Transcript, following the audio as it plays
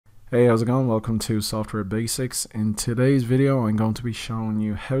Hey, how's it going? Welcome to Software Basics. In today's video, I'm going to be showing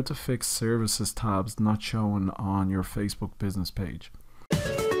you how to fix services tabs not showing on your Facebook business page.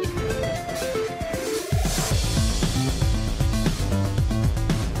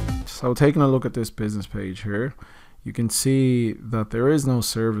 So taking a look at this business page here, you can see that there is no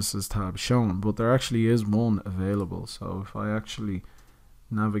services tab shown, but there actually is one available. So if I actually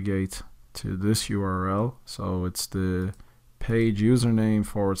navigate to this URL, so it's the page username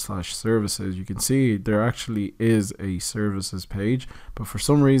 / services, you can see there actually is a services page, but for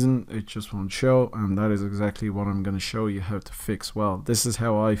some reason it just won't show, and that is exactly what I'm going to show you how to fix. Well, this is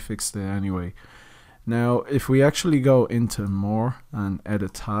how I fixed it anyway. Now if we actually go into more and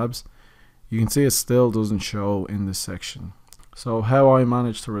edit tabs, you can see it still doesn't show in this section. So how I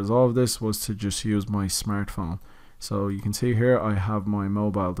managed to resolve this was to just use my smartphone. So you can see here I have my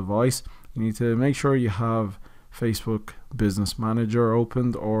mobile device. You need to make sure you have Facebook Business Manager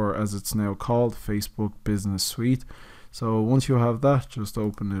opened, or as it's now called, Facebook Business Suite. So once you have that, just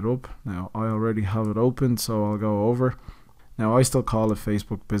open it up. Now I already have it opened, so I'll go over. Now I still call it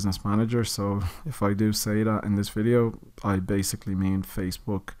Facebook Business Manager, so if I do say that in this video, I basically mean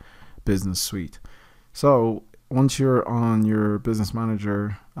Facebook Business Suite. So once you're on your Business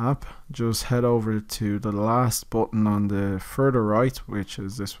Manager app, just head over to the last button on the further right, which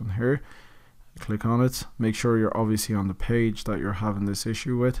is this one here. Click on it. Make sure you're obviously on the page that you're having this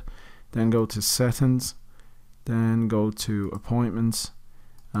issue with. Then go to settings, then go to appointments,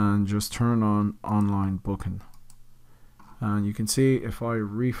 and just turn on online booking. And you can see if I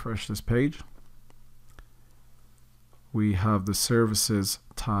refresh this page, we have the services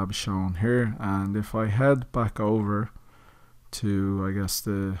tab shown here. And if I head back over to, I guess,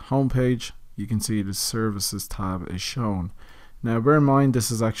 the home page, you can see the services tab is shown. Now bear in mind, this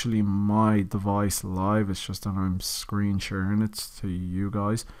is actually my device live, it's just that I'm screen sharing it to you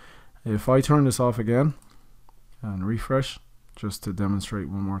guys. If I turn this off again and refresh, just to demonstrate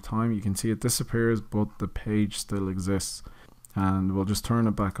one more time, you can see it disappears, but the page still exists. And we'll just turn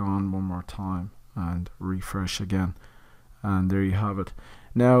it back on one more time and refresh again, and there you have it.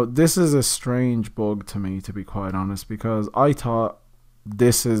 Now this is a strange bug to me, to be quite honest, because I thought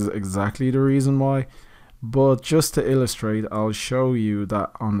this is exactly the reason why. But just to illustrate, I'll show you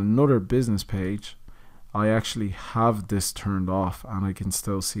that on another business page, I actually have this turned off and I can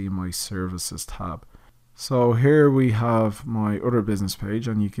still see my services tab. So here we have my other business page,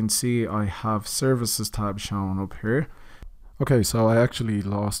 and you can see I have services tab shown up here. Okay, so I actually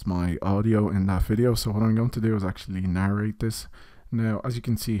lost my audio in that video, so what I'm going to do is actually narrate this. Now, as you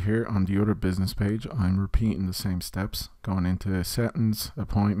can see here on the other business page, I'm repeating the same steps, going into settings,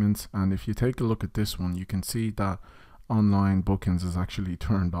 appointments, and if you take a look at this one, you can see that online bookings is actually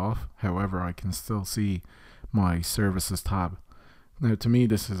turned off. However, I can still see my services tab. Now, to me,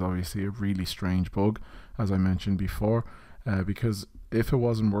 this is obviously a really strange bug, as I mentioned before, because if it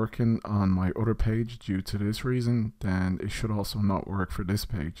wasn't working on my other page due to this reason, then it should also not work for this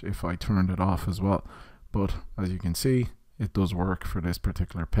page if I turned it off as well. But as you can see, it does work for this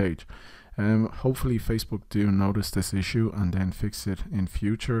particular page. Hopefully Facebook do notice this issue and then fix it in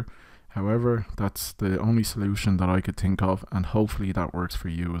future. However, that's the only solution that I could think of, and hopefully that works for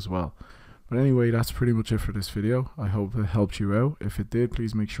you as well. But anyway, that's pretty much it for this video. I hope it helped you out. If it did,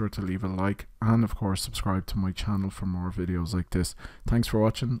 please make sure to leave a like, and of course subscribe to my channel for more videos like this. Thanks for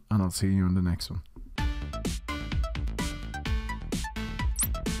watching, and I'll see you in the next one.